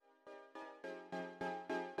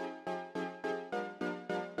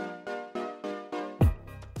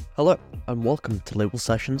Hello, and welcome to Label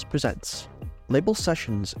Sessions Presents. Label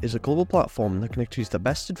Sessions is a global platform that connects you to the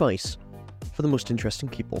best advice for the most interesting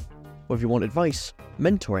people, whether you want advice,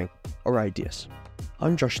 mentoring, or ideas.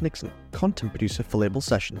 I'm Josh Nixon, content producer for Label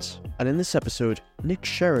Sessions, and in this episode, Nick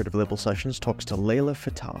Sherrard of Label Sessions talks to Leila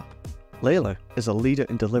Fataar. Leila is a leader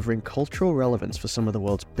in delivering cultural relevance for some of the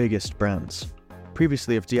world's biggest brands,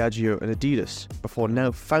 previously of Diageo and Adidas, before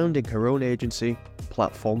now founding her own agency,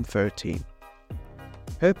 Platform 13.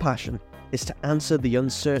 Her passion is to answer the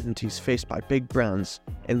uncertainties faced by big brands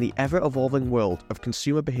in the ever-evolving world of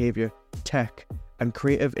consumer behaviour, tech, and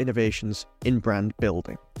creative innovations in brand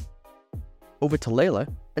building. Over to Leila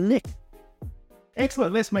and Nick.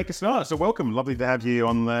 Excellent. Let's make a start. So welcome. Lovely to have you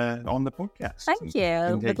on the podcast. Thank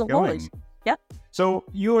you. Looking forward. Yeah. So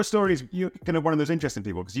your story is, you're kind of one of those interesting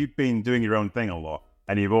people because you've been doing your own thing a lot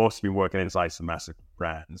and you've also been working inside some massive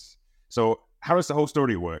brands. So how does the whole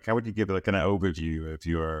story work? How would you give a kind of overview of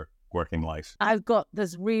your working life? I've got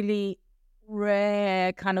this really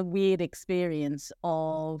rare kind of weird experience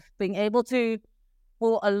of being able to,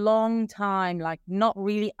 for a long time, like not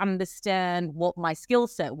really understand what my skill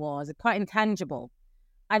set was. It's quite intangible.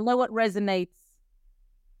 I know what resonates.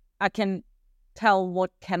 I can tell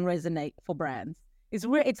what can resonate for brands.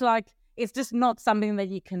 It's just not something that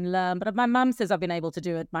you can learn. But my mum says I've been able to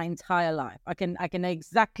do it my entire life. I can know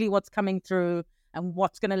exactly what's coming through and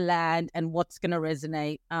what's going to land and what's going to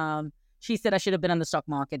resonate. She said I should have been on the stock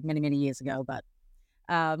market many, many years ago. But,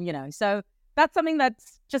 so that's something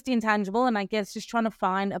that's just intangible. And I guess just trying to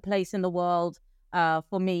find a place in the world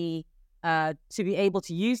for me to be able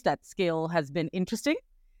to use that skill has been interesting.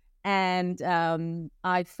 And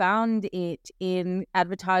I found it in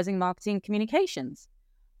advertising, marketing, communications.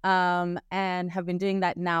 And have been doing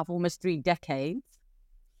that now for almost 3 decades,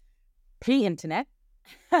 pre-internet.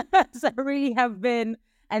 So I really have been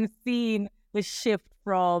and seen the shift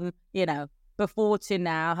from, before to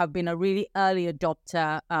now, have been a really early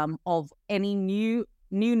adopter of any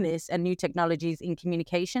newness and new technologies in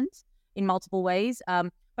communications in multiple ways.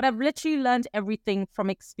 But I've literally learned everything from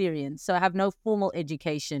experience. So I have no formal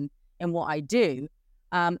education in what I do.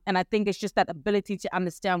 And I think it's just that ability to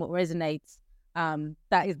understand what resonates.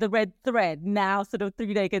 That is the red thread. Now, sort of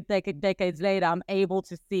 3 decades later, I'm able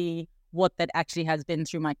to see what that actually has been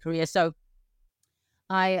through my career. So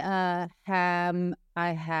I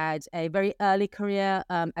had a very early career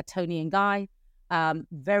at Tony & Guy,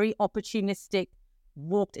 very opportunistic,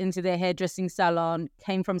 walked into their hairdressing salon,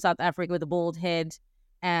 came from South Africa with a bald head,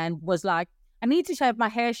 and was like, I need to have my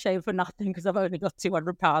hair shaved for nothing because I've only got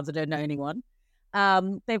 200 pounds. I don't know anyone.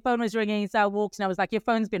 Their phone was ringing, so I walked and I was like, your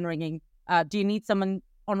phone's been ringing. Do you need someone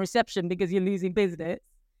on reception because you're losing business?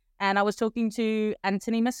 And I was talking to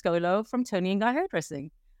Anthony Mascolo from Tony & Guy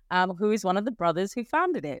Hairdressing, who is one of the brothers who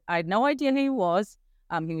founded it. I had no idea who he was.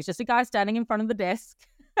 He was just a guy standing in front of the desk.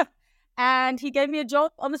 And he gave me a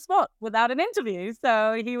job on the spot without an interview.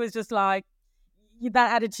 So he was just like,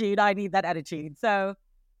 that attitude, I need that attitude. So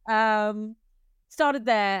started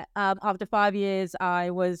there. After 5 years,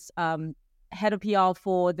 I was head of PR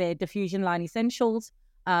for their diffusion line Essentials.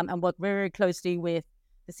 And work very, very closely with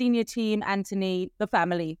the senior team, Anthony, the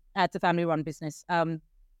family. It's a family-run business. And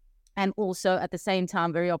also, at the same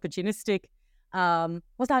time, very opportunistic.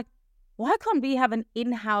 Was like, why can't we have an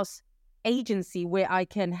in-house agency where I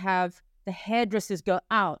can have the hairdressers go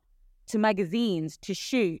out to magazines to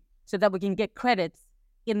shoot so that we can get credits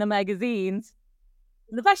in the magazines,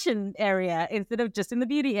 in the fashion area, instead of just in the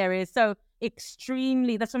beauty area. So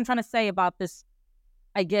extremely, that's what I'm trying to say about this,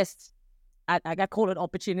 I guess, I call it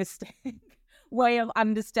opportunistic way of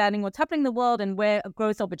understanding what's happening in the world and where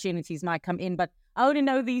growth opportunities might come in. But I only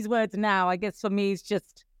know these words now. I guess for me, it's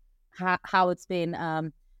just how it's been.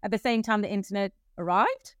 At the same time, the internet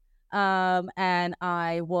arrived, and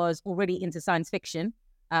I was already into science fiction.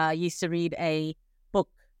 Used to read a book,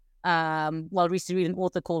 used to read an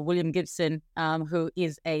author called William Gibson, who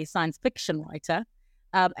is a science fiction writer.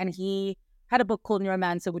 And he had a book called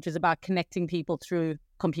Neuromancer, which is about connecting people through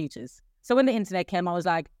computers. So when the internet came, I was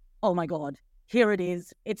like, oh my God, here it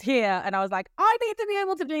is. It's here. And I was like, I need to be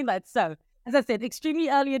able to do that. So as I said, extremely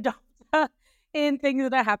early adopter in things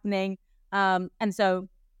that are happening. And so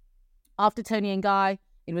after Tony & Guy,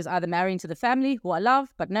 it was either marrying to the family, who I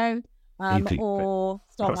love, but no, or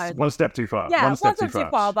stop home. One step too far. Yeah, one step too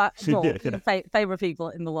far, but favorite people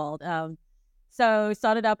in the world. So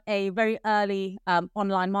started up a very early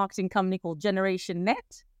online marketing company called Generation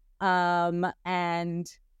Net. And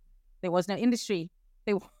there was no industry.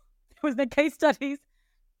 There was no case studies.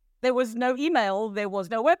 There was no email. There was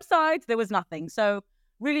no website. There was nothing. So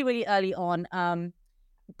really, really early on,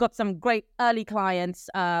 got some great early clients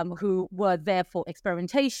who were there for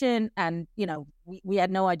experimentation. And, we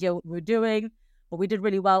had no idea what we were doing, but we did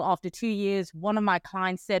really well. After 2 years, one of my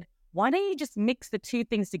clients said, why don't you just mix the two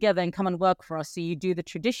things together and come and work for us? So you do the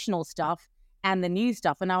traditional stuff and the new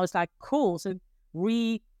stuff. And I was like, cool. So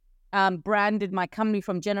branded my company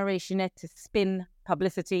from Generation Net to Spin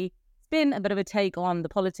Publicity. Spin, a bit of a take on the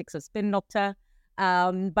politics of Spin Doctor,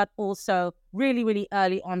 but also really, really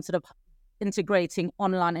early on sort of integrating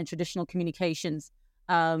online and traditional communications,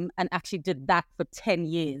 and actually did that for 10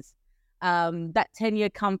 years. That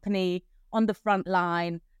 10-year company on the front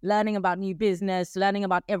line, learning about new business, learning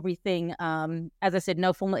about everything. As I said,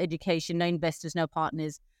 no formal education, no investors, no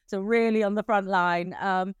partners. So really on the front line.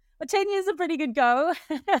 But 10 years is a pretty good go.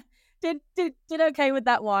 Did okay with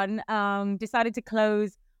that one. Decided to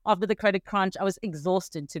close after the credit crunch. I was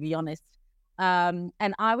exhausted, to be honest.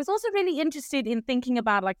 And I was also really interested in thinking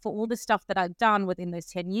about, like, for all the stuff that I've done within those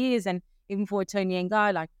 10 years, and even for Tony and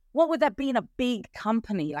Guy, like, what would that be in a big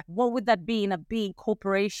company? Like, what would that be in a big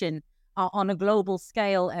corporation on a global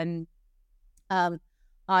scale? And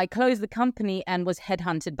I closed the company and was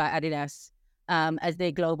headhunted by Adidas as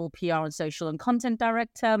their global PR and social and content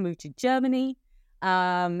director, moved to Germany.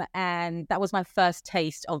 And that was my first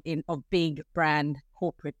taste of big brand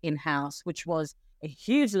corporate in-house, which was a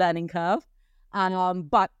huge learning curve.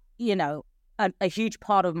 But, a huge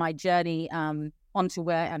part of my journey onto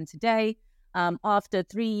where I am today. After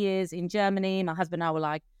 3 years in Germany, my husband and I were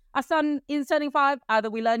like, our son is turning 5. Either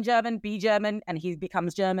we learn German, be German, and he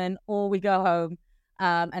becomes German, or we go home.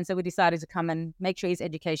 And so we decided to come and make sure his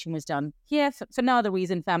education was done here. For no other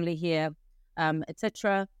reason, family here,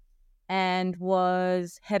 etc. And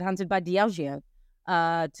was headhunted by Diageo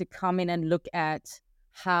to come in and look at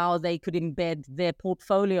how they could embed their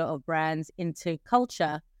portfolio of brands into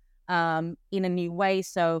culture in a new way.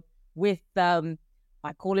 So with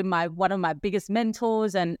I call him one of my biggest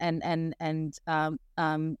mentors, and Ed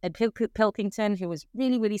Pilkington, who was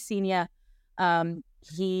really, really senior.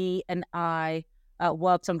 He and I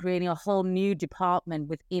worked on creating a whole new department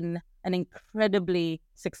within an incredibly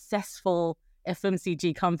successful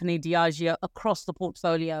FMCG company, Diageo, across the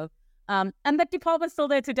portfolio. And that department's still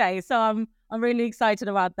there today. So I'm really excited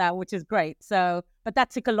about that, which is great. So, but that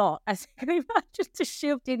took a lot, as you can imagine, to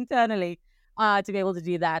shift internally to be able to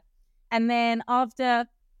do that. And then after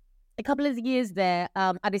a couple of years there,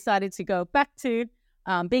 I decided to go back to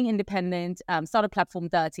being independent, started Platform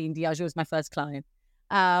 13. Diageo was my first client.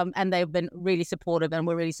 And they've been really supportive, and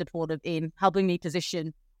were really supportive in helping me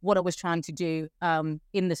position what I was trying to do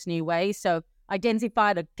in this new way. So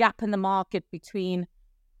identified a gap in the market between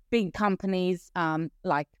big companies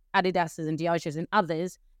like Adidas and Diageo and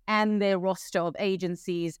others, and their roster of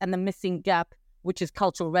agencies, and the missing gap, which is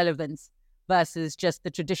cultural relevance, versus just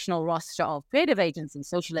the traditional roster of creative agency,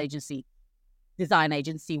 social agency, design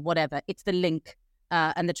agency, whatever. It's the link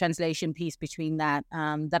and the translation piece between that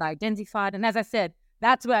that I identified. And as I said,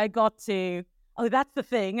 that's where I got to, oh, that's the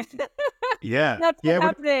thing. Yeah. That's what's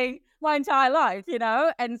happening my entire life,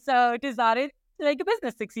 And so decided to make a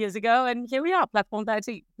business 6 years ago, and here we are, Platform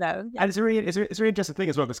 13. So, yeah. And it's a really interesting thing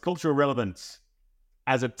as well, because cultural relevance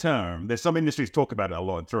as a term, there's some industries talk about it a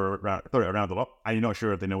lot and throw it around a lot, and you're not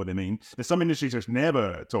sure if they know what they mean. There's some industries that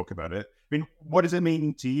never talk about it. I mean, what does it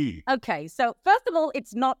mean to you? Okay, so first of all,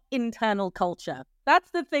 it's not internal culture. That's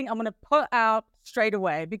the thing I'm going to put out straight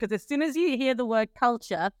away, because as soon as you hear the word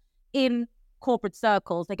culture in corporate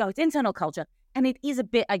circles, they go, it's internal culture. And it is a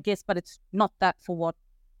bit, I guess, but it's not that for what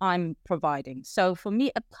I'm providing. So for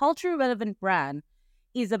me, a culturally relevant brand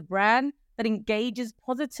is a brand that engages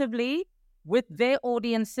positively with their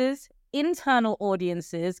audiences, internal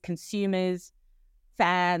audiences, consumers,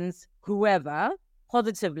 fans, whoever,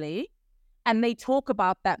 positively, and they talk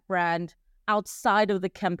about that brand outside of the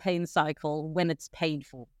campaign cycle when it's paid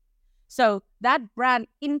for. So that brand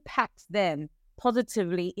impacts them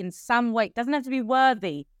positively in some way. It doesn't have to be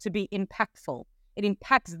worthy to be impactful. It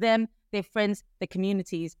impacts them, their friends, their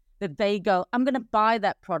communities, that they go, I'm going to buy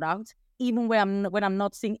that product even when I'm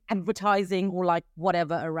not seeing advertising or like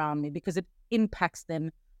whatever around me, because it impacts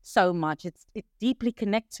them so much. It deeply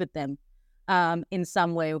connects with them in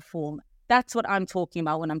some way or form. That's what I'm talking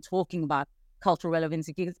about when I'm talking about cultural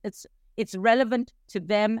relevancy, because it's relevant to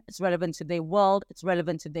them, it's relevant to their world, it's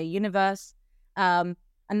relevant to their universe. And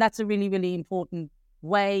that's a really, really important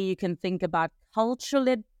way you can think about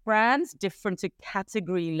culture-led brands, different to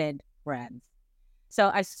category-led brands.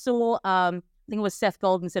 So I saw, I think it was Seth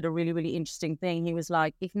Golden said a really, really interesting thing. He was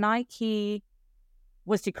like, if Nike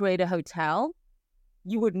was to create a hotel,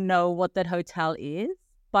 you would know what that hotel is.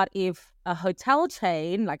 But if a hotel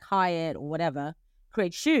chain like Hyatt or whatever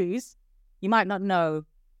creates shoes, you might not know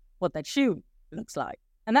what that shoe looks like.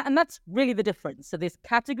 And that's really the difference. So there's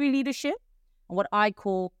category leadership and what I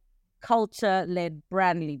call culture-led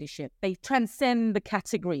brand leadership. They transcend the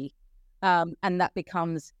category, and that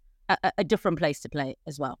becomes a different place to play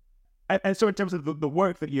as well. And so in terms of the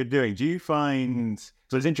work that you're doing, do you find,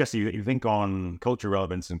 so it's interesting that you think on cultural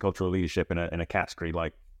relevance and cultural leadership in a category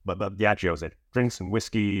like Diageo said, drinks and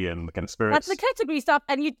whiskey and kind of spirits. That's the category stuff,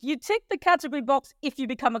 and you tick the category box if you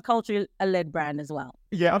become a culture-led brand as well.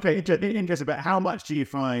 Yeah, okay, interesting. But how much do you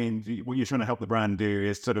find what you're trying to help the brand do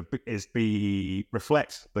is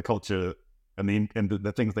reflect the culture and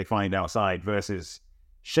the things they find outside versus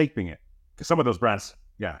shaping it? Because some of those brands,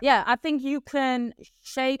 yeah, I think you can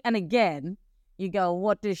shape, and again, you go,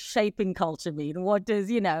 what does shaping culture mean? What does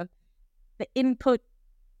the input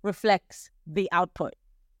reflects the output.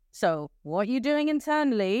 So what you're doing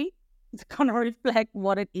internally is going to reflect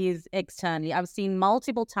what it is externally. I've seen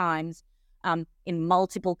multiple times in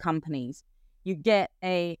multiple companies. You get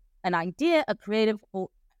an idea, a creative or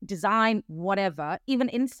design, whatever, even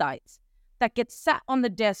insights that gets sat on the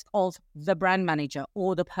desk of the brand manager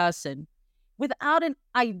or the person without an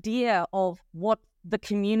idea of what the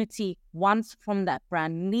community wants from that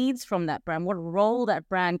brand, needs from that brand, what role that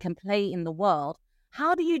brand can play in the world.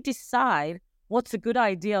 How do you decide what's a good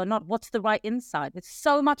idea or not? What's the right insight? There's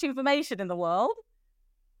so much information in the world.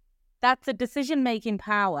 That's a decision-making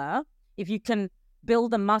power. If you can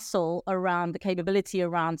build a muscle around the capability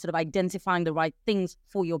around sort of identifying the right things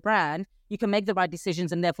for your brand, you can make the right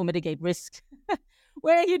decisions and therefore mitigate risk.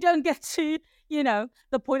 Where you don't get to,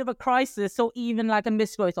 the point of a crisis or even like a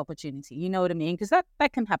missed growth opportunity. You know what I mean? Because that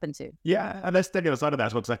can happen too. Yeah, and that's the other side of that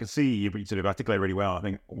as well, because I can see you sort of articulate really well, I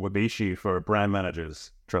think, what the issue for brand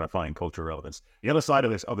managers trying to find cultural relevance. The other side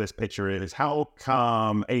of this picture is how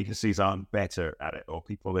come agencies aren't better at it, or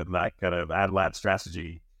people in that kind of ad-lab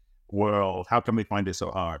strategy world, how come they find it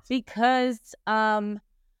so hard? Because, and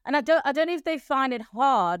I don't know if they find it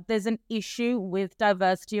hard, there's an issue with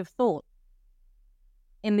diversity of thought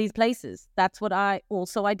in these places. That's what I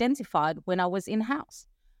also identified when I was in-house.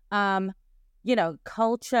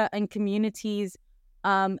 Culture and communities,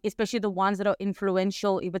 especially the ones that are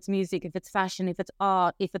influential, if it's music, if it's fashion, if it's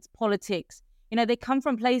art, if it's politics, they come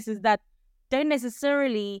from places that aren't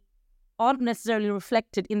necessarily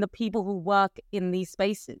reflected in the people who work in these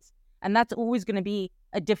spaces. And that's always going to be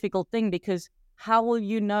a difficult thing, because how will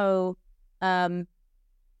you know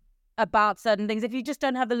about certain things if you just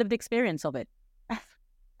don't have the lived experience of it?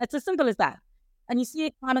 It's as simple as that. And you see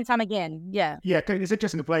it time and time again. Yeah. Yeah, it's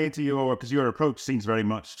interesting to play into because your approach seems very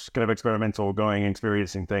much kind of experimental, going,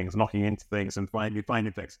 experiencing things, knocking into things and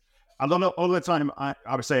finding things. A lot of the time, I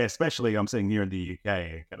would say, especially I'm sitting here in the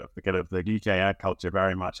UK, the UK ad culture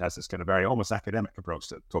very much has this kind of very almost academic approach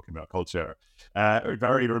to talking about culture,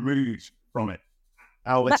 very removed from it.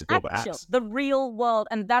 The real world,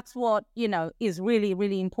 and that's what is really,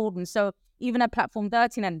 really important. So even at Platform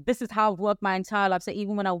 13, and this is how I've worked my entire life. So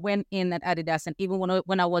even when I went in at Adidas, and even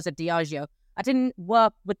when I was at Diageo, I didn't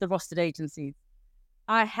work with the rostered agencies.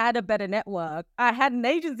 I had a better network. I had an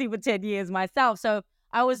agency for 10 years myself. So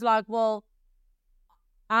I was like, well,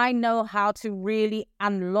 I know how to really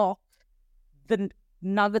unlock the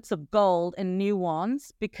nuggets of gold and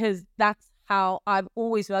nuance, because that's how I've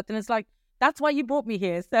always worked. And it's like, that's why you brought me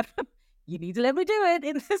here. So you need to let me do it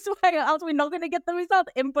in this way, or else we're not going to get the result,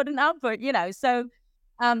 input and output, So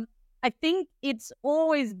I think it's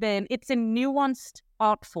always been, it's a nuanced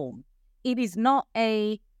art form. It is not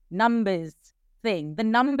a numbers thing. The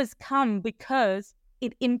numbers come because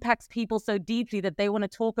it impacts people so deeply that they want to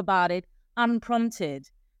talk about it unprompted.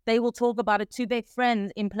 They will talk about it to their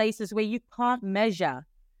friends in places where you can't measure.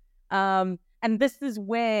 And this is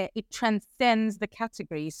where it transcends the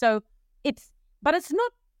category. So it's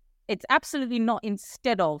absolutely not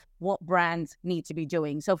instead of what brands need to be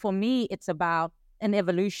doing. So for me, it's about an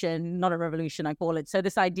evolution, not a revolution, I call it. So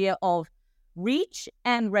this idea of reach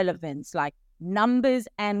and relevance, like numbers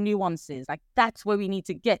and nuances, like that's where we need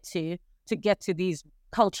to get to these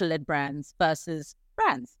culture-led brands versus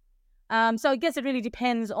brands. So I guess it really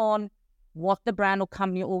depends on what the brand or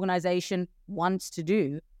company or organization wants to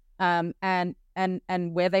do, and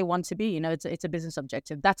where they want to be. It's a business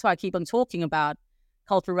objective. That's why I keep on talking about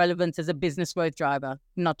cultural relevance as a business growth driver,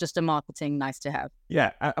 not just a marketing nice to have.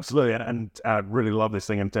 Yeah, absolutely. And I really love this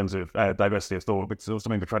thing in terms of diversity of thought, because it's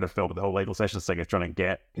something we try to fill with the whole Label Sessions thing, is trying to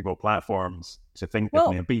get people platforms to think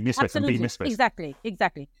differently and be misfits and be misfits. Exactly.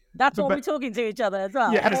 That's what we're talking to each other as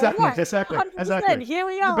well. Yeah, exactly. 100%. Here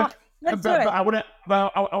we are. Let's do it.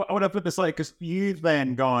 But I want to put this like, because you've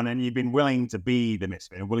then gone and you've been willing to be the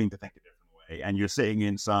misfit and willing to think a different and you're sitting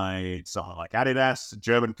inside something like Adidas, a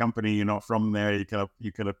German company, you're not from there, you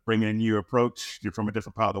kind of bring in a new approach, you're from a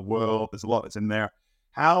different part of the world, there's a lot that's in there.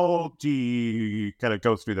 How do you kind of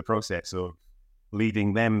go through the process of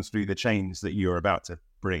leading them through the change that you're about to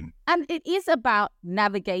bring? And it is about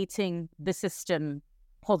navigating the system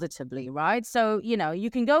positively, right? So, you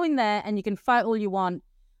can go in there and you can fight all you want.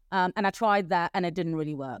 And I tried that and it didn't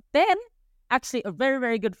really work. Then, actually, a very,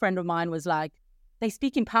 very good friend of mine was like, they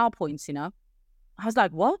speak in PowerPoints, I was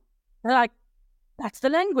like, what? They're like, that's the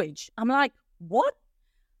language. I'm like, what?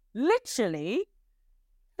 Literally,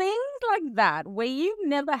 things like that, where you've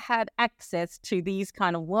never had access to these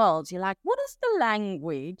kind of worlds. You're like, what is the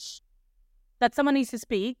language that someone needs to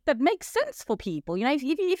speak that makes sense for people? If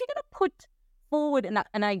you're going to put forward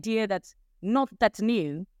an idea that's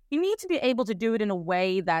new, you need to be able to do it in a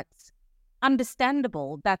way that's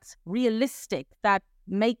understandable, that's realistic, that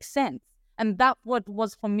makes sense. And that what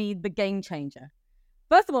was, for me, the game changer.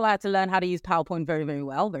 First of all, I had to learn how to use PowerPoint very, very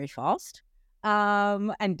well, very fast,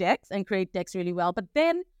 and decks, and create decks really well. But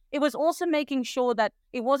then it was also making sure that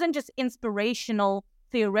it wasn't just inspirational,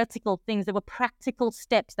 theoretical things. There were practical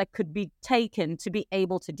steps that could be taken to be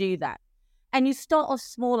able to do that. And you start off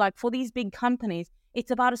small, like for these big companies,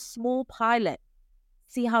 it's about a small pilot.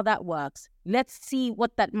 See how that works. Let's see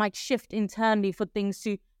what that might shift internally for things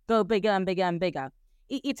to go bigger and bigger and bigger.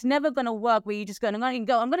 It's never going to work where you're just going to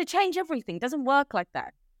go, I'm going to change everything. It doesn't work like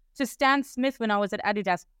that. So Stan Smith, when I was at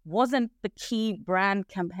Adidas, wasn't the key brand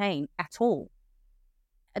campaign at all.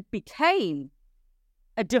 It became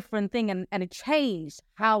a different thing and it changed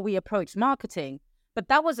how we approach marketing. But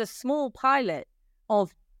that was a small pilot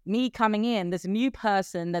of me coming in, this new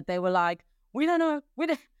person that they were like, we don't know,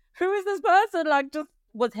 who is this person? Like, just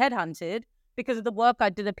was headhunted because of the work I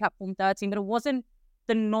did at Platform 13, but it wasn't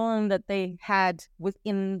the norm that they had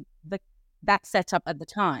within that setup at the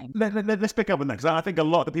time. Let's pick up on that, because I think a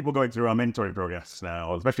lot of the people going through our mentoring programs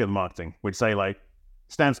now, especially in the marketing, would say like,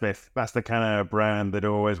 Stan Smith, that's the kind of brand that I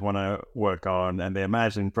always want to work on, and they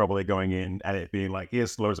imagine probably going in and it being like,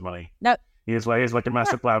 here's loads of money. No. Here's like a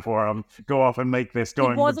massive platform, go off and make this, go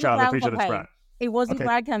and child feature this brand. It wasn't a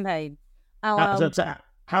brand campaign. How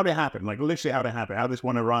did it happen? Like, literally, how did it happen? How did this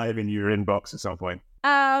one arrive in your inbox at some point?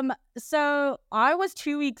 So I was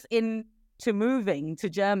 2 weeks into moving to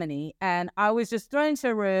Germany, and I was just thrown into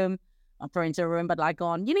a room. Not thrown into a room, but like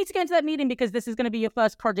gone, you need to go into that meeting because this is going to be your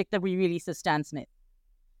first project that we release as Stan Smith.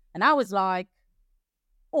 And I was like,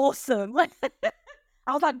 awesome. I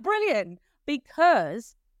was like, brilliant.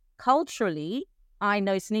 Because culturally, I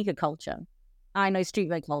know sneaker culture. I know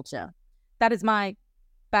streetwear culture. That is my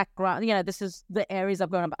background. This is the areas I've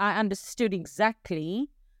grown up. I understood exactly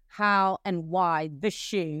how and why this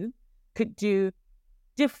shoe could do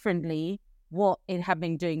differently what it had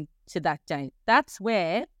been doing to that day. That's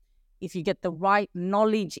where, if you get the right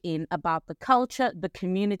knowledge in about the culture, the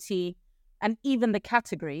community, and even the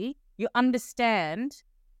category, you understand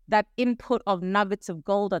that input of nuggets of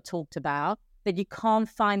gold I talked about that you can't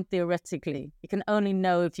find theoretically. You can only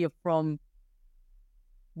know if you're from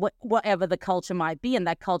whatever the culture might be, and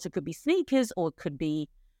that culture could be sneakers, or it could be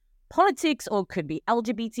politics, or it could be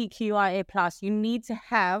LGBTQIA+. You need to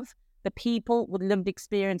have the people with lived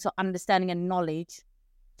experience or understanding and knowledge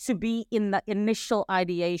to be in the initial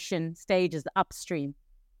ideation stages, the upstream.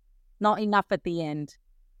 Not enough at the end.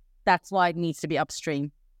 That's why it needs to be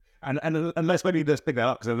upstream. And let's maybe just pick that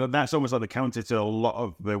up, because that's almost like the counter to a lot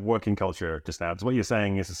of the working culture just now. Because what you're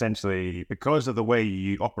saying is essentially, because of the way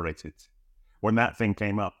you operated, when that thing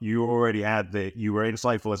came up, you already had you were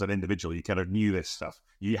insightful as an individual. You kind of knew this stuff.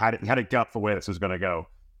 You had a gut for where this was going to go.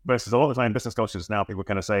 Versus a lot of the time, business cultures now, people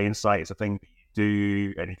kind of say insight is a thing that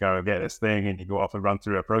you do, and you go get this thing, and you go off and run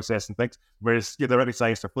through a process and things. Whereas the already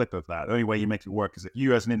say it's a flip of that. The only way you make it work is that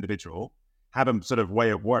you, as an individual, have a sort of way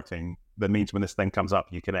of working that means when this thing comes up,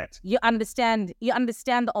 you connect. You understand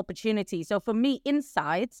the opportunity. So for me,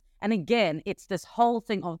 insights, and again, it's this whole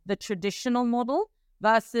thing of the traditional model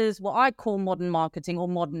versus what I call modern marketing or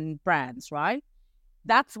modern brands, right?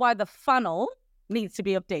 That's why the funnel needs to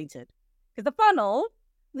be updated. Because the funnel,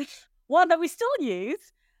 one that we still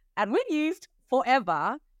use and we've used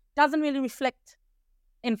forever, doesn't really reflect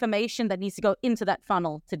information that needs to go into that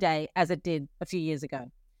funnel today as it did a few years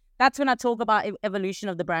ago. That's when I talk about evolution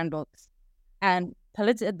of the brand books and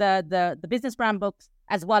the business brand books,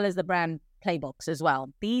 as well as the brand playbooks as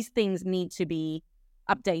well. These things need to be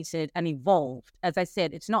updated and evolved. As I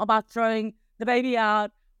said, it's not about throwing the baby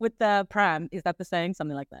out with the pram. Is that the saying?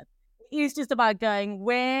 Something like that. It's just about going,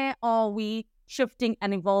 where are we shifting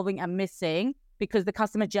and evolving and missing? Because the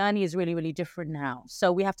customer journey is really, really different now.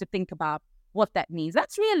 So we have to think about what that means.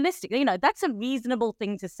 That's realistic. That's a reasonable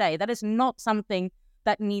thing to say. That is not something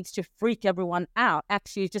that needs to freak everyone out.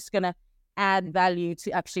 Actually, it's just going to add value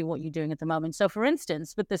to actually what you're doing at the moment. So for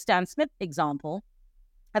instance, with the Stan Smith example,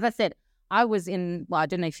 as I said, I was in, I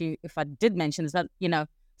don't know if I did mention this, but,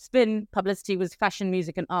 spin publicity was fashion,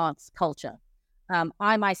 music, and arts culture.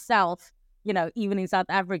 I myself, even in South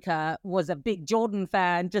Africa, was a big Jordan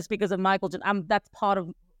fan just because of Michael Jordan. That's part of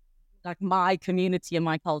like my community and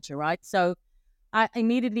my culture, right? So I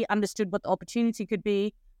immediately understood what the opportunity could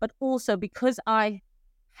be, but also because I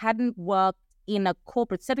hadn't worked in a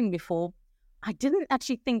corporate setting before, I didn't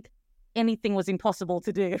actually think anything was impossible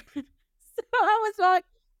to do. So I was like,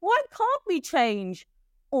 why can't we change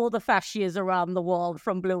all the fascias around the world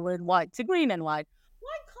from blue and white to green and white?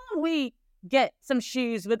 Why can't we get some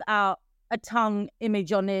shoes without a tongue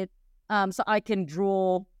image on it, so I can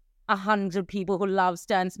draw 100 people who love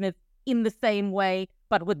Stan Smith in the same way,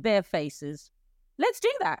 but with their faces? Let's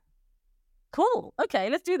do that. Cool. Okay,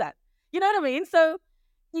 let's do that. You know what I mean? So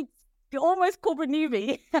you're almost corporate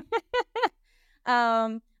newbie.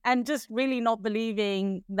 And just really not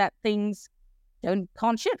believing that things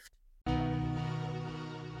can't shift.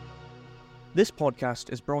 This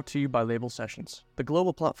podcast is brought to you by Label Sessions, the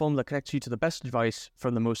global platform that connects you to the best advice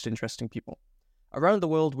from the most interesting people. Around the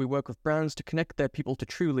world, we work with brands to connect their people to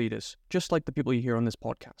true leaders, just like the people you hear on this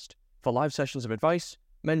podcast, for live sessions of advice,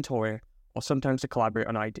 mentoring, or sometimes to collaborate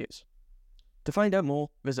on ideas. To find out more,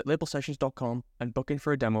 visit labelsessions.com and book in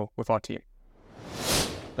for a demo with our team.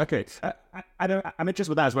 Okay, I'm interested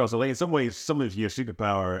with that as well. So, in some ways, some of your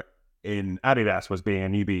superpower in Adidas was being a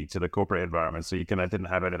newbie to the corporate environment, so you kind of didn't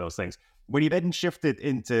have any of those things. When you then shifted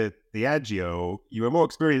into Diageo, you were more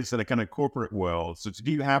experienced in a kind of corporate world. So, do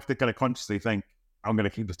you have to kind of consciously think, I'm going to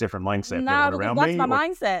keep this different mindset around me? That's my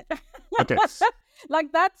mindset. Okay.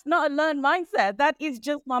 Like, that's not a learned mindset. That is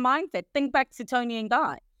just my mindset. Think back to Tony and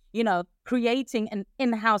Guy, creating an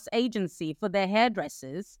in-house agency for their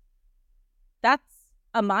hairdressers. That's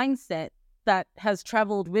a mindset that has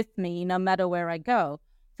traveled with me no matter where I go.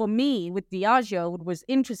 For me, with Diageo, what was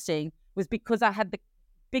interesting was because I had the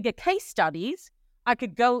bigger case studies, I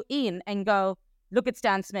could go in and go, look at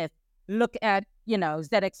Stan Smith, look at,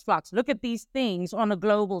 ZX Flux, look at these things on a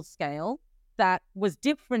global scale that was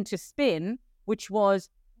different to spin, which was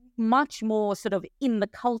much more sort of in the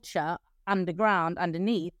culture, underground,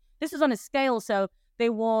 underneath. This is on a scale, so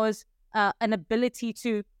there was an ability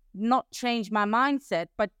to not change my mindset,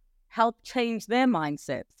 but help change their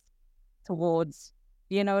mindsets towards,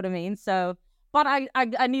 you know what I mean? So, but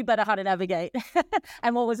I knew better how to navigate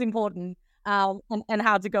and what was important and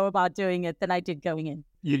how to go about doing it than I did going in.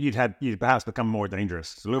 You'd perhaps become more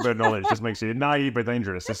dangerous. A little bit of knowledge just makes you naive but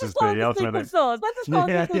dangerous. This is the ultimate secret sauce. Let's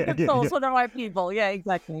just secret sauce for the right people. Yeah,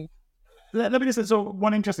 exactly. Let me just, so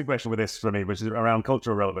one interesting question with this for me, which is around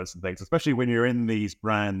cultural relevance and things, especially when you're in these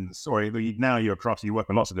brands, or now you work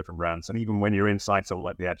with lots of different brands, and even when you're inside something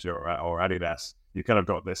like Diageo or Adidas, you kind of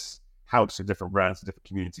got this house of different brands and different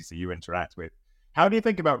communities that you interact with. How do you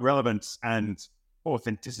think about relevance and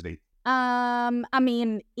authenticity? I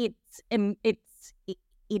mean,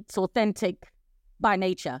 it's authentic by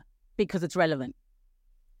nature because it's relevant.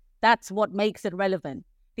 That's what makes it relevant.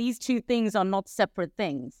 These two things are not separate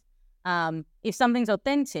things. If something's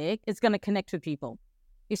authentic, it's going to connect with people.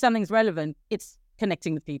 If something's relevant, it's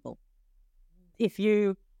connecting with people. If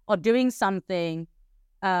you are doing something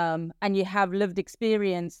and you have lived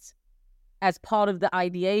experience as part of the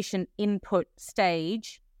ideation input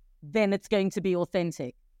stage, then it's going to be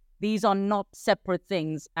authentic. These are not separate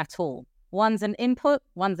things at all. One's an input,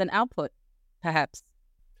 one's an output, perhaps.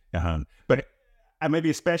 But and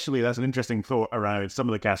maybe especially, that's an interesting thought around some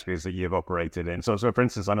of the categories that you've operated in. So for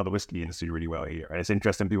instance, I know the whiskey industry really well here. And it's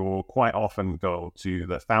interesting, people will quite often go to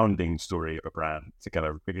the founding story of a brand to kind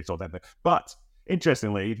of really sort that. But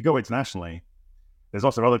interestingly, if you go internationally, there's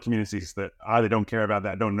also other communities that either don't care about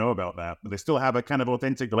that, don't know about that, but they still have a kind of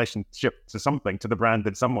authentic relationship to something, to the brand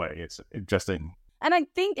in some way. It's interesting. And I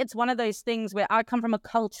think it's one of those things where I come from a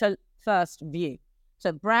culture-first view.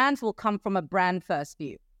 So brands will come from a brand-first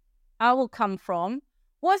view. I will come from,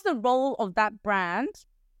 what's the role of that brand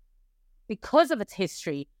because of its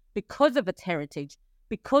history, because of its heritage,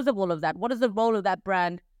 because of all of that? What is the role of that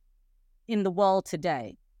brand in the world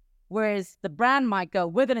today? Whereas the brand might go,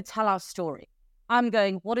 we're going to tell our story. I'm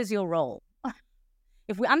going, what is your role?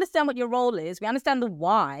 If we understand what your role is, we understand the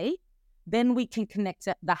why, then we can connect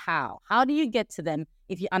to the how. How do you get to them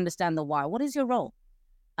if you understand the why? What is your role?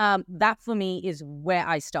 That for me is where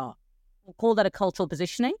I start. We'll call that a cultural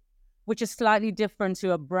positioning, which is slightly different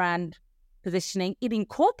to a brand positioning. It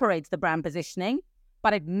incorporates the brand positioning,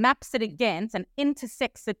 but it maps it against and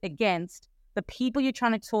intersects it against the people you're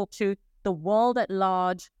trying to talk to, the world at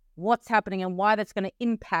large, what's happening and why that's going to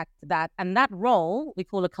impact that. And that role we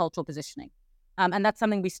call a cultural positioning. And that's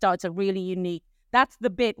something we start to really unique. That's the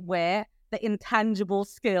bit where the intangible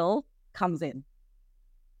skill comes in.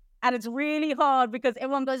 And it's really hard because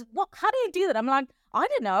everyone goes, "What? How do you do that?" I'm like, "I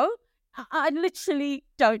don't know. I literally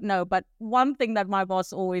don't know." But one thing that my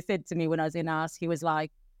boss always said to me when I was in Ask, he was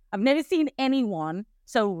like, "I've never seen anyone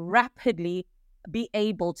so rapidly be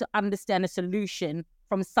able to understand a solution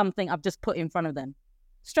from something I've just put in front of them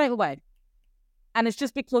straight away." And it's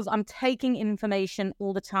just because I'm taking information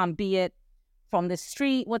all the time, be it from the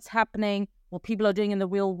street, what's happening, what people are doing in the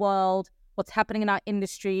real world, what's happening in our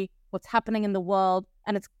industry, what's happening in the world.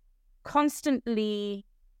 And it's constantly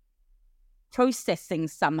processing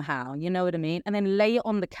somehow, you know what I mean? And then lay it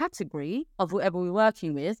on the category of whoever we're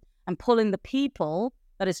working with and pull in the people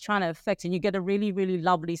that is trying to affect. And you get a really, really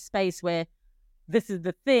lovely space where this is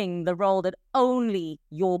the thing, the role that only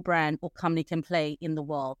your brand or company can play in the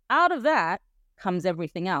world. Out of that comes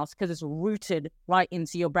everything else because it's rooted right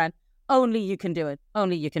into your brand. Only you can do it.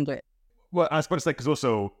 Only you can do it. Well, I suppose because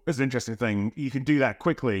also it's an interesting thing. You can do that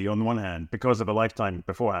quickly on the one hand because of a lifetime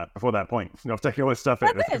before that point. You know, taking all this stuff.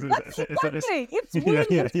 Exactly. It's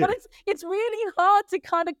really, it's really hard to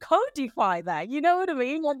kind of codify that. You know what I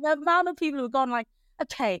mean? Like the amount of people who've gone like,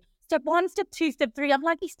 okay, step 1, step 2, step 3. I'm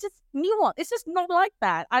like, it's just nuanced. It's just not like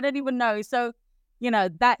that. I don't even know. So, you know,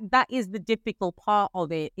 that is the difficult part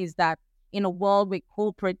of it, is that in a world where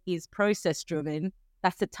corporate is process driven,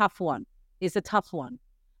 that's a tough one. It's a tough one.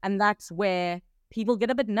 And that's where people get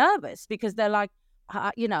a bit nervous because they're like,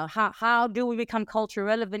 how do we become culture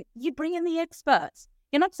relevant? You bring in the experts.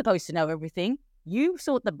 You're not supposed to know everything. You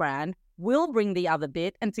sort the brand, we'll bring the other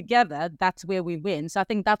bit, and together, that's where we win. So I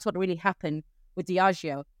think that's what really happened with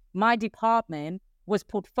Diageo. My department was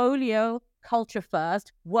portfolio, culture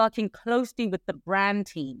first, working closely with the brand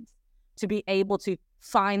teams to be able to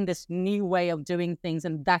find this new way of doing things,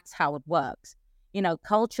 and that's how it works. You know,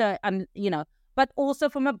 culture and, but also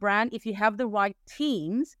from a brand, if you have the right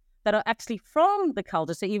teams that are actually from the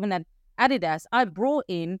culture. So even at Adidas, I brought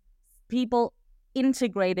in people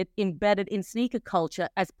integrated, embedded in sneaker culture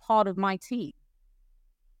as part of my team.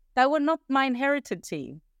 They were not my inherited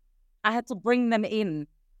team. I had to bring them in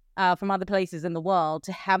from other places in the world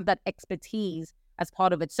to have that expertise as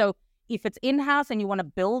part of it. So if it's in-house and you want to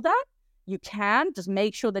build that, you can just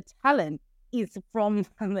make sure the talent is from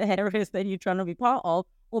the areas that you're trying to be part of,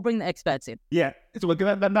 or bring the experts in. Yeah,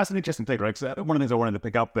 that's an interesting thing, right? Because one of the things I wanted to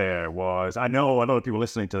pick up there was, I know a lot of people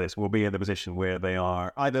listening to this will be in the position where they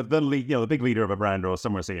are either the lead, the big leader of a brand or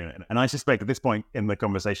somewhere senior. And I suspect at this point in the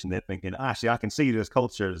conversation, they're thinking, actually, I can see there's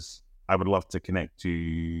cultures I would love to connect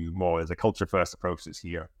to more. There's a culture first approach that's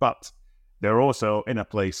here. But they're also in a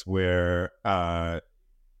place where,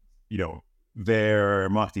 their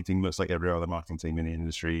marketing team looks like every other marketing team in the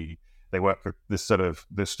industry. They work for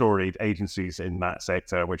the storied agencies in that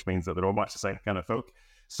sector, which means that they're all much the same kind of folk.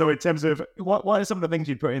 So in terms of what are some of the things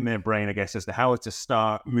you'd put in their brain, I guess, as to how to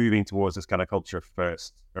start moving towards this kind of culture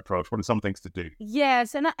first approach? What are some things to do?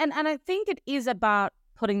 Yes, and I think it is about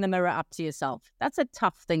putting the mirror up to yourself. That's a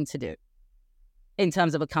tough thing to do in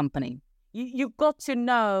terms of a company. You've got to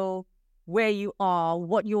know where you are,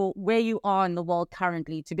 where you are in the world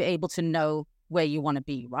currently to be able to know where you want to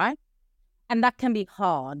be, right? And that can be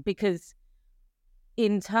hard because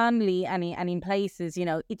internally and in places,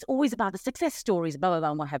 it's always about the success stories, blah, blah, blah,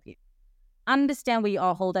 and what have you. Understand where you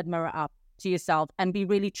are, hold that mirror up to yourself and be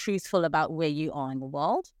really truthful about where you are in the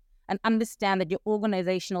world, and understand that your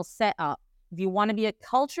organizational setup, if you want to be a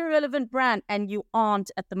culture relevant brand and you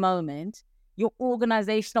aren't at the moment, your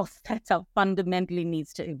organizational setup fundamentally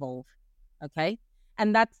needs to evolve. Okay?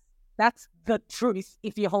 And that's the truth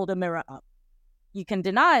if you hold a mirror up. You can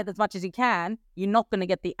deny it as much as you can. You're not going to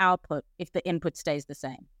get the output if the input stays the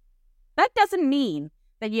same. That doesn't mean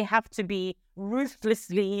that you have to be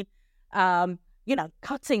ruthlessly,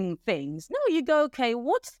 cutting things. No, you go, okay,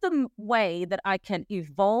 what's the way that I can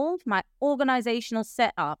evolve my organizational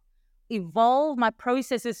setup, evolve my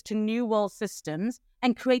processes to new world systems,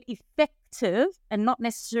 and create effective and not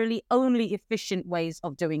necessarily only efficient ways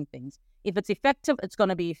of doing things. If it's effective, it's going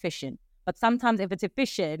to be efficient. But sometimes if it's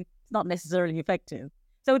efficient, it's not necessarily effective.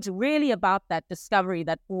 So it's really about that discovery,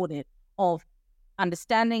 that audit of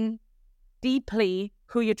understanding deeply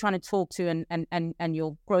who you're trying to talk to and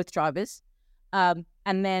your growth drivers. And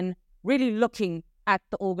then really looking at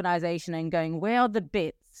the organization and going, where are the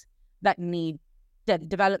bits that need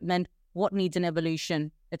development, what needs an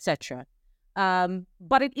evolution, etc.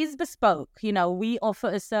 But it is bespoke. We offer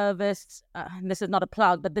a service, and this is not a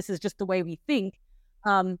plug, but this is just the way we think.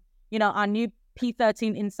 Our new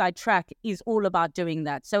P13 Inside Track is all about doing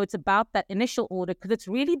that. So it's about that initial order because it's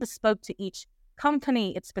really bespoke to each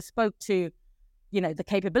company. It's bespoke to, the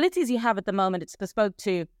capabilities you have at the moment. It's bespoke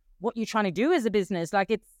to what you're trying to do as a business. Like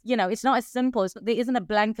it's not as simple. There isn't a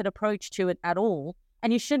blanket approach to it at all.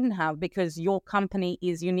 And you shouldn't have, because your company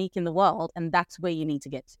is unique in the world and that's where you need to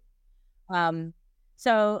get to.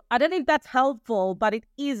 So I don't think that's helpful, but it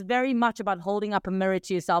is very much about holding up a mirror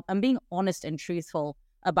to yourself and being honest and truthful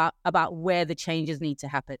about where the changes need to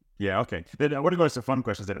happen. Yeah, okay. Then I want to go to some fun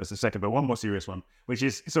questions in a second, but one more serious one, which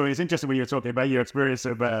is, so it's interesting when you're talking about your experience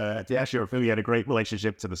of Diageo. I feel you had a great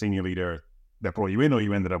relationship to the senior leader that brought you in, or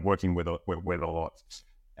you ended up working with a lot.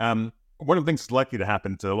 One of the things that's likely to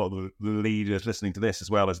happen to a lot of the leaders listening to this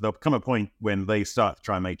as well is there'll come a point when they start to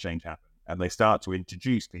try and make change happen, and they start to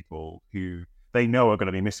introduce people who they know are going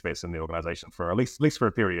to be misfits in the organization for at least for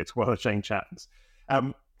a period while the change happens.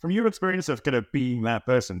 From your experience of kind of being that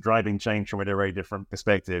person driving change from a very different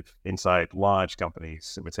perspective inside large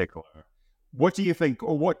companies in particular, what do you think,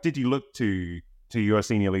 or what did you look to your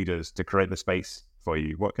senior leaders to create the space for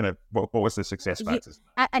you? What was the success factors?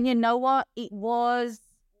 And you know what?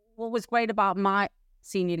 What was great about my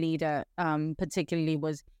senior leader, particularly,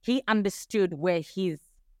 was he understood what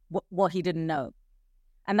he didn't know.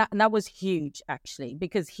 And that was huge, actually,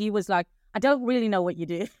 because he was like, I don't really know what you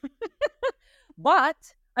do, but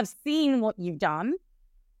I've seen what you've done.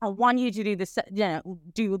 I want you to do this,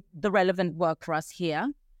 do the relevant work for us here.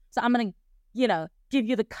 So I'm going to, give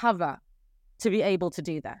you the cover to be able to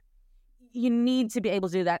do that. You need to be able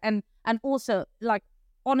to do that. And also, like,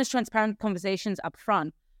 honest, transparent conversations up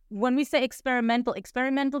front. When we say experimental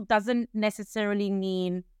doesn't necessarily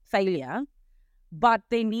mean failure, but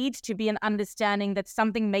there needs to be an understanding that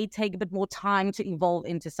something may take a bit more time to evolve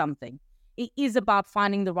into something. It is about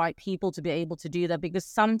finding the right people to be able to do that, because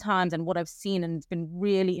sometimes, and what I've seen, and it's been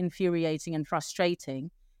really infuriating and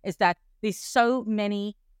frustrating, is that there's so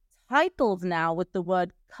many titles now with the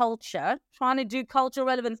word culture, trying to do cultural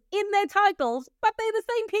relevance in their titles, but they're the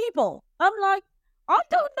same people. I'm like, I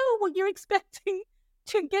don't know what you're expecting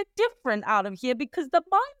to get different out of here, because the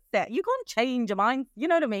mindset, you can't change a mind, you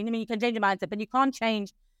know what I mean? I mean, you can change a mindset, but you can't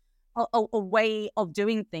change a way of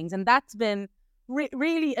doing things. And that's been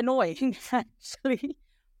really annoying, actually,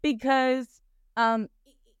 because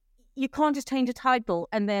you can't just change a title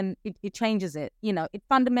and then it changes it. It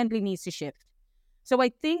fundamentally needs to shift. So I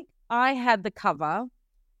think I had the cover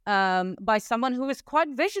by someone who was quite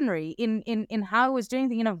visionary in how it was doing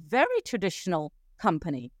things in a very traditional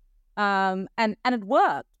company. And it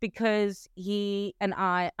worked because he and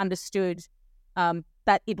I understood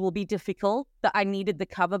that it will be difficult, that I needed the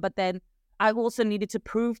cover, but then I also needed to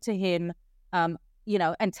prove to him,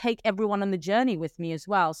 and take everyone on the journey with me as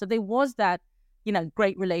well. So there was that,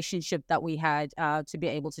 great relationship that we had to be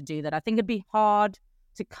able to do that. I think it'd be hard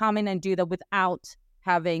to come in and do that without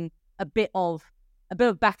having a bit of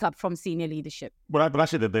backup from senior leadership. Well, but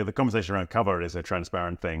actually, the conversation around cover is a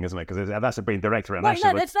transparent thing, isn't it? Because that's being direct around. Well,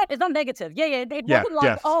 no, it's not negative. Yeah. It wasn't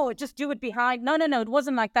like, oh, just do it behind. No. It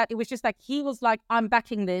wasn't like that. It was just like, he was like, I'm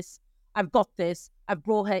backing this. I've got this. I've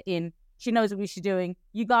brought her in. She knows what she's doing.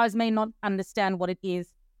 You guys may not understand what it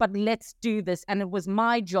is, but let's do this. And it was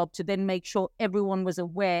my job to then make sure everyone was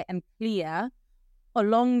aware and clear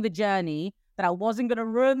along the journey that I wasn't going to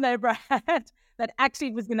ruin their brand, that actually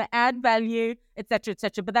it was going to add value, et cetera, et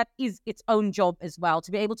cetera. But that is its own job as well,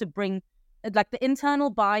 to be able to bring, like, the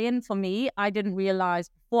internal buy-in. For me, I didn't realize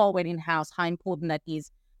before I went in-house how important that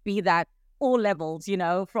is, be that all levels,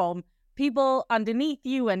 from people underneath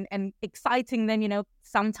you and exciting them,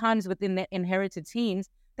 sometimes within their inherited teams,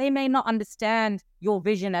 they may not understand your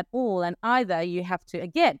vision at all. And either you have to,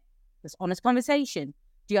 again, this honest conversation.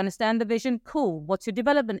 Do you understand the vision? Cool. What's your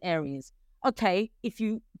development areas? Okay,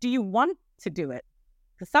 do you want to do it?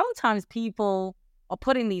 Because sometimes people are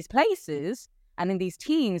put in these places and in these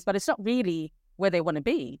teams, but it's not really where they want to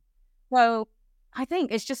be. So I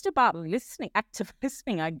think it's just about listening, active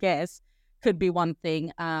listening, I guess, could be one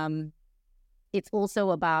thing. It's also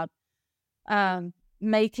about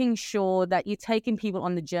making sure that you're taking people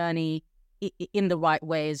on the journey in the right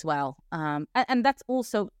way as well. And that's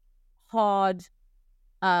also hard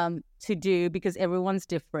to do because everyone's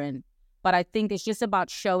different. But I think it's just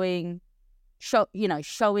about showing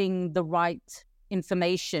the right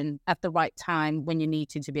information at the right time when you need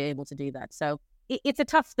to be able to do that. So it's a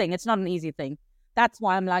tough thing. It's not an easy thing. That's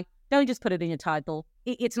why I'm like, don't just put it in your title.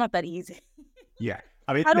 It's not that easy. Yeah.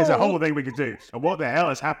 I mean, there's a whole thing we could do. And what the hell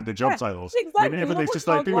has happened to job titles? Exactly. I mean, everything's just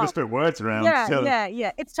like people just put words around.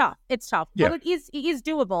 Yeah. It's tough. Yeah. But it is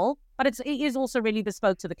doable, but it is also really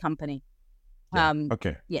bespoke to the company.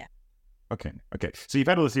 Okay. Yeah. Okay. So you've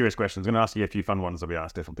had all the serious questions. I'm going to ask you a few fun ones that we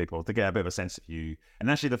ask different people to get a bit of a sense of you. And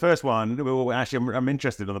actually, the first one, I'm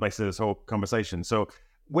interested on the basis of this whole conversation. So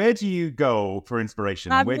where do you go for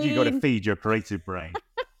inspiration? Where do you go to feed your creative brain?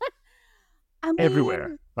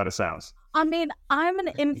 Everywhere, by the sounds. I'm an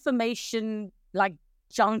information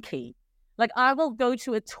junkie. I will go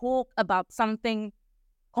to a talk about something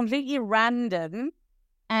completely random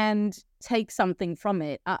and take something from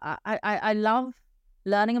it. I love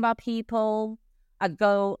learning about people. I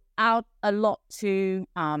go out a lot to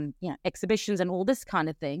exhibitions and all this kind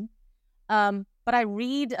of thing. But I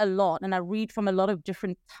read a lot, and I read from a lot of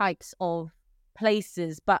different types of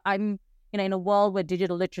places. But I'm in a world where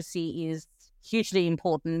digital literacy is hugely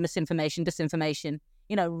important, misinformation, disinformation,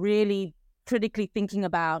 really critically thinking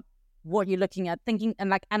about what you're looking at, thinking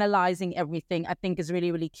and analyzing everything, I think is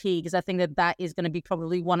really, really key, because I think that is going to be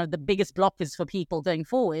probably one of the biggest blockers for people going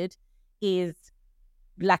forward, is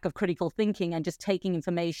lack of critical thinking and just taking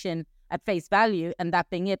information at face value and that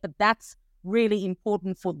being it. But that's really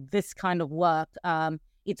important for this kind of work.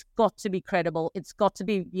 It's got to be credible. It's got to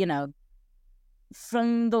be,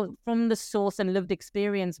 from the source and lived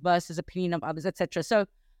experience versus opinion of others, etc. So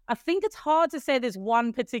I think it's hard to say there's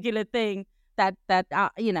one particular thing that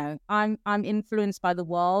I'm influenced by the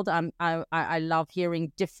world. I love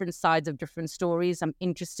hearing different sides of different stories. I'm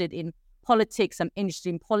interested in politics. I'm interested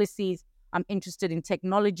in policies. I'm interested in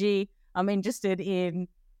technology. I'm interested in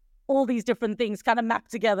all these different things kind of mapped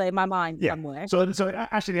together in my mind somewhere. So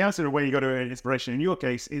actually the answer to where you go to inspiration in your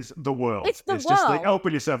case is the world. It's the world. Just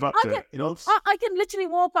open yourself up to it. I can literally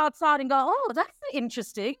walk outside and go, oh, that's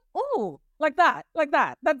interesting. Oh, like that.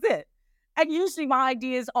 That's it. And usually my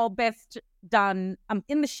ideas are best done. I'm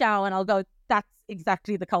in the shower and I'll go, that's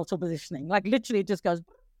exactly the cultural positioning. Literally it just goes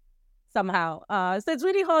somehow. So it's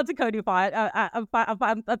really hard to codify it.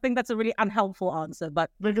 I think that's a really unhelpful answer. But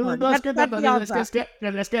let's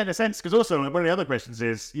get a sense, because also one of the other questions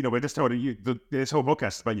is, we're just told you this whole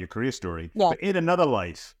podcast is about your career story. Yeah. But in another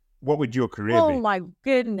life, what would your career be? Oh my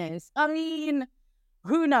goodness.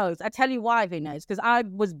 Who knows? I tell you why, who knows? Because I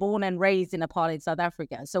was born and raised in apartheid South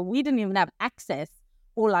Africa. So we didn't even have access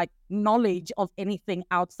or knowledge of anything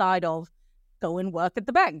outside of go and work at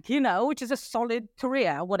the bank, which is a solid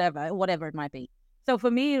career, whatever it might be. So for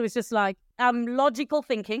me, it was just logical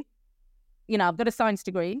thinking. I've got a science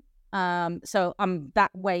degree, so I'm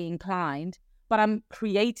that way inclined, but I'm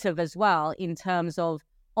creative as well in terms of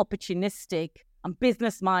opportunistic. I'm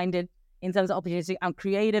business-minded in terms of opportunistic. I'm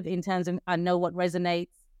creative in terms of I know what resonates.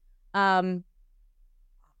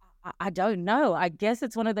 I don't know. I guess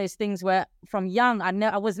it's one of those things where from young,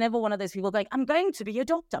 I was never one of those people going, I'm going to be a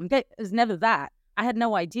doctor. It was never that. I had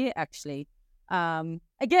no idea, actually.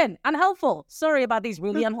 Again, unhelpful. Sorry about these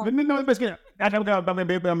really unhelpful. No, it's good. Maybe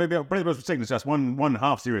I was taking this as one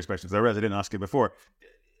half serious question, because I realized I didn't ask it before.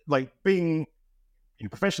 Being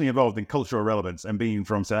professionally involved in cultural relevance and being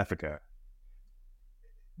from South Africa,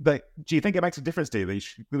 do you think it makes a difference to you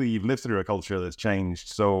that you've lived through a culture that's changed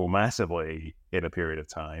so massively in a period of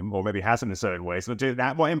time, or maybe hasn't in certain ways? So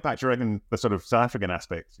what impact do you reckon the sort of South African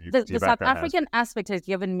aspect the South African aspect has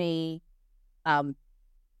given me,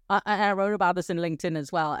 I wrote about this in LinkedIn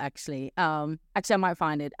as well, actually. I might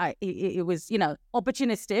find it. It was,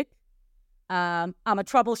 opportunistic. I'm a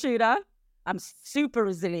troubleshooter. I'm super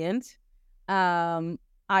resilient.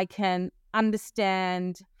 I can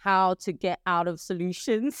understand how to get out of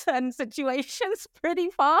solutions and situations pretty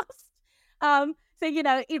fast. So,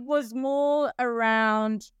 it was more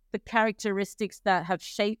around the characteristics that have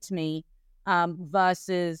shaped me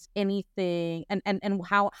versus anything and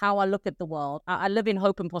how I look at the world. I live in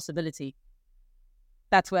hope and possibility.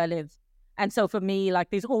 That's where I live. And so for me,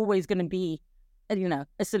 there's always going to be, a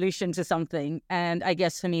solution to something. And I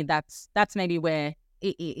guess for me, that's maybe where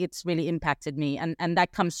it's really impacted me, and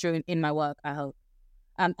that comes through in my work, I hope,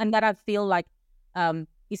 and that I feel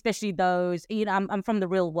especially those, I'm from the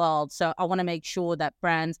real world, so I want to make sure that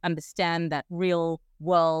brands understand that real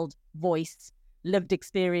world voice, lived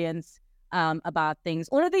experience about things.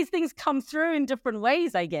 All of these things come through in different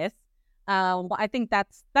ways, I guess, but I think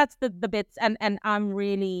that's the bits, and I'm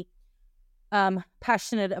really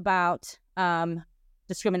passionate about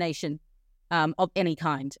discrimination. Of any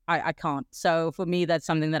kind, I can't. So for me, that's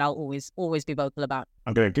something that I'll always be vocal about.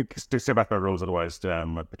 I'm going to step back my rules, otherwise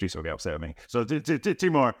my producer will get upset with me. So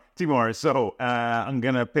two more. So I'm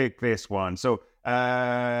going to pick this one. So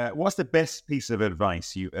what's the best piece of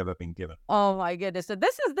advice you've ever been given? Oh my goodness. So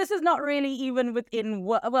this is not really even within,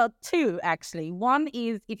 two actually. One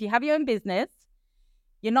is, if you have your own business,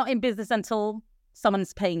 you're not in business until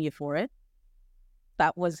someone's paying you for it.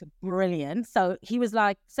 that was brilliant. So he was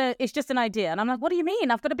like, so it's just an idea. And I'm like, what do you mean?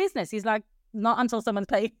 I've got a business. He's like, not until someone's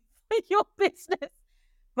paid for your business.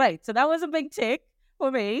 Great. So that was a big tick for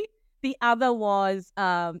me. The other was,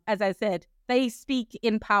 as I said, they speak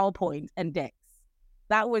in PowerPoint and decks.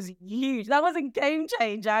 That was huge. That was a game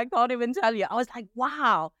changer. I can't even tell you. I was like,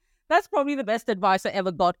 wow, that's probably the best advice I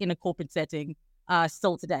ever got in a corporate setting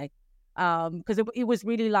still today. Because it was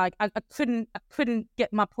really like, I couldn't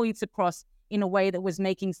get my points across in a way that was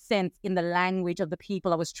making sense in the language of the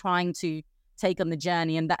people I was trying to take on the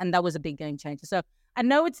journey. And that was a big game changer. So I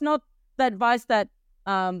know it's not the advice that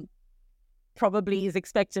probably is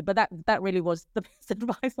expected, but that really was the best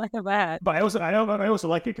advice I ever had. But I also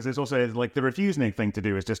like it because it's also like the refusing thing to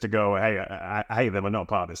do is just to go, hey, I hate them, I'm not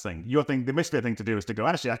part of this thing. Your thing, the misfit thing to do is to go,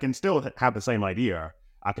 actually, I can still have the same idea.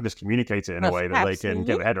 I can just communicate it in a way that they can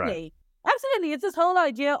get their head around. Absolutely. It's this whole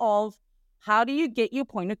idea of how do you get your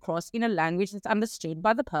point across in a language that's understood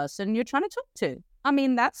by the person you're trying to talk to? I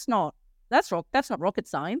mean, that's not rocket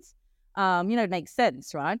science. It makes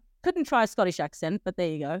sense, right? Couldn't try a Scottish accent, but there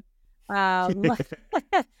you go.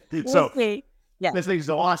 So yeah. Let's leave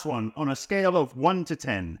the last one. On a scale of 1 to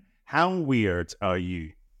 10, how weird are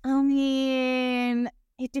you? I mean,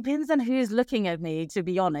 it depends on who's looking at me, to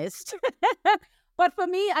be honest. But for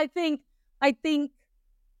me, I think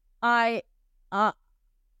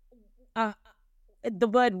the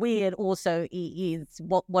word weird also is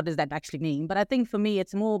what does that actually mean? But I think for me,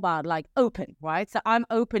 it's more about like open, right? So I'm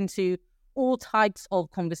open to all types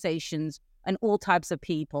of conversations and all types of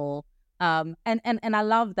people. And I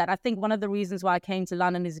love that. I think one of the reasons why I came to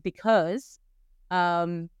London is because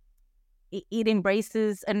it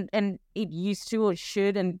embraces and it used to or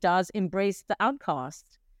should and does embrace the outcast.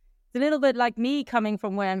 It's a little bit like me coming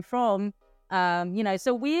from where I'm from.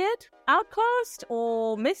 So weird, outcast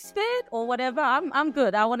or misfit or whatever, I'm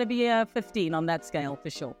good. I want to be a 15 on that scale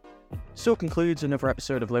for sure. So concludes another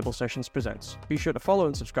episode of Label Sessions Presents. Be sure to follow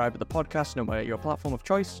and subscribe to the podcast no matter your platform of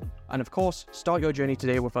choice. And of course, start your journey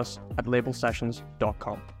today with us at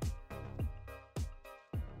labelsessions.com.